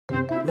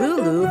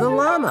Lulu the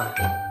llama.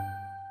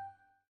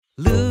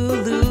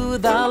 Lulu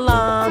the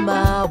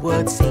llama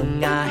would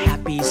sing a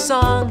happy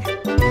song,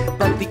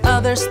 but the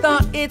others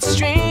thought it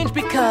strange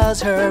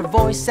because her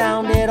voice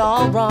sounded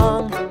all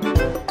wrong.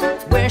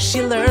 Where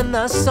she learned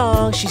the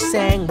song she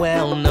sang,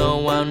 well, no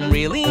one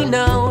really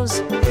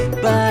knows.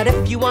 But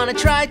if you wanna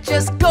try,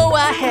 just go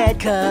ahead,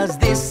 'cause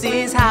this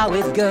is how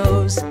it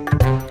goes.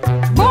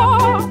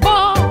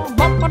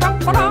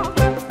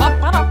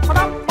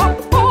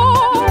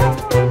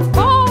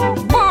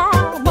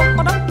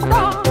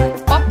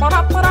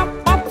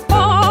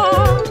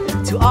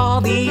 To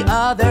all the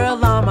other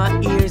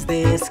llama ears,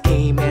 this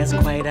came as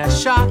quite a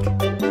shock.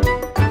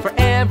 For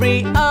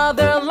every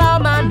other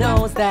llama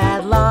knows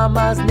that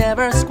llamas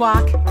never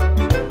squawk.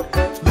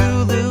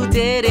 Lulu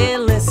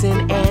didn't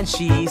listen and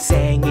she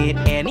sang it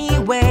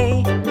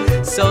anyway.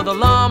 So the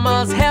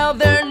llamas held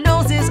their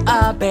noses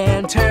up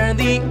and turned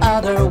the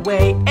other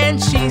way,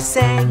 and she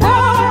sang.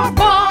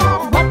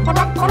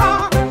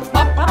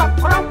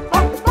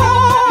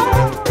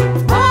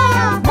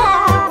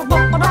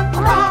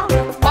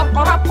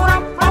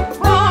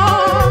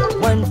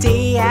 One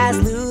day as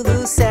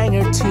Lulu sang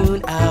her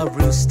tune, a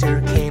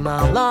rooster came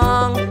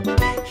along.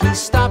 He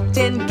stopped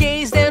and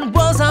gazed and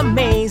was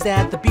amazed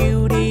at the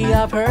beauty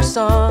of her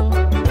song.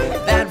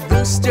 That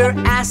rooster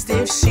asked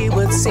if she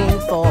would sing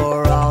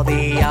for all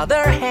the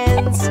other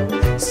hens.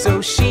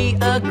 So she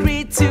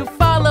agreed to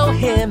follow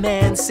him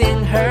and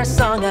sing her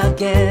song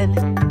again.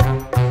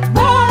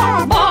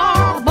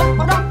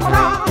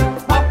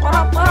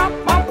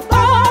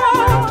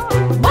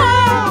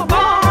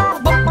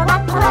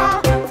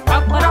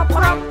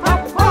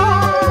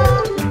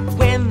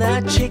 When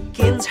the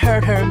chickens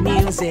heard her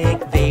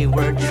music, they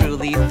were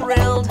truly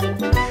thrilled.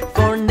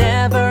 For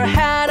never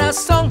had a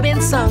song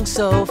been sung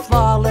so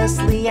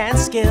flawlessly and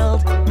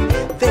skilled.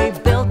 They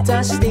built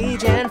a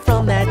stage and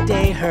from that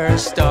day her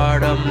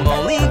stardom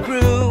only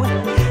grew.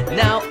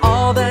 Now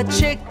all the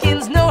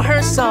chickens know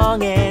her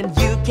song and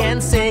you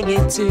can sing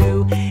it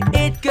too.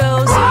 It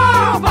goes.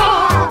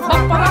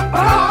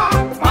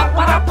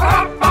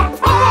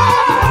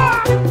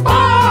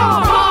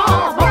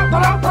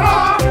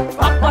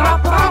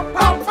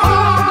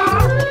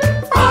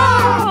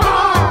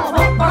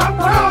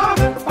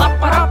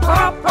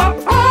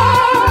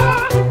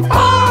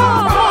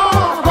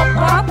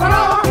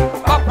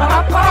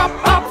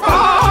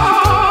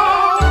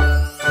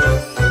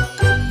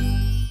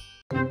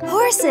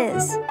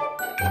 Horses.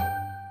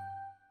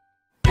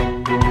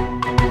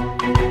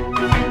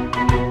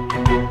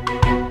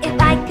 If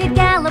I could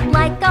gallop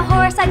like a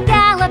horse, I'd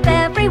gallop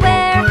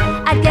everywhere.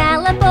 I'd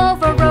gallop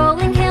over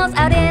rolling hills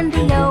out in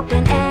the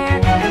open air.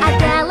 I'd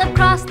gallop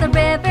across the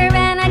river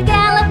and I'd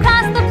gallop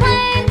across the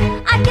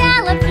plain. I'd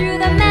gallop through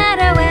the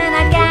meadow and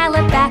I'd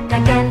gallop back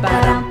again.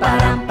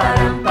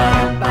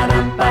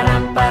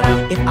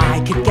 If I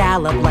could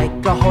gallop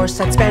like a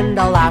horse, I'd spend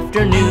all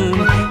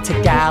afternoon to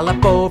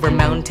gallop over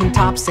mountain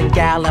tops and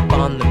gallop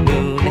on the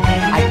moon.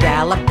 I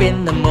gallop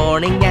in the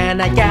morning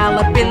and I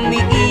gallop in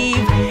the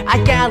eve. I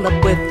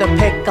gallop with a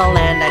pickle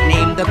and I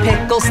name the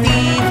pickle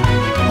Steve.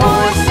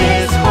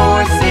 Horses,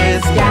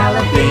 horses,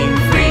 galloping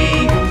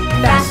free,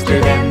 faster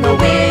than the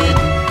wind,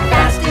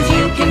 fast as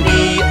you can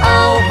be.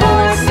 Oh,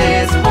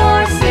 horses,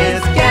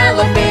 horses,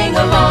 galloping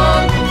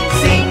along,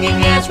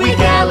 singing as we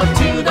gallop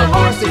to the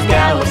horses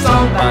gallop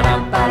song.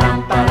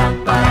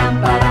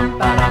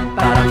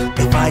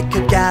 If I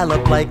could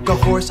gallop like a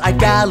horse, I'd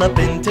gallop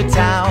into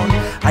town.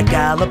 I'd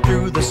gallop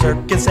through the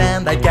circus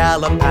and I'd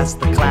gallop past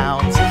the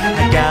clowns.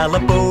 I'd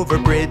gallop over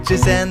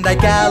bridges and I'd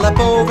gallop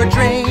over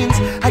trains.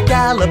 I'd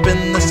gallop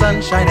in the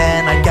sunshine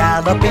and I'd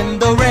gallop in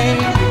the rain.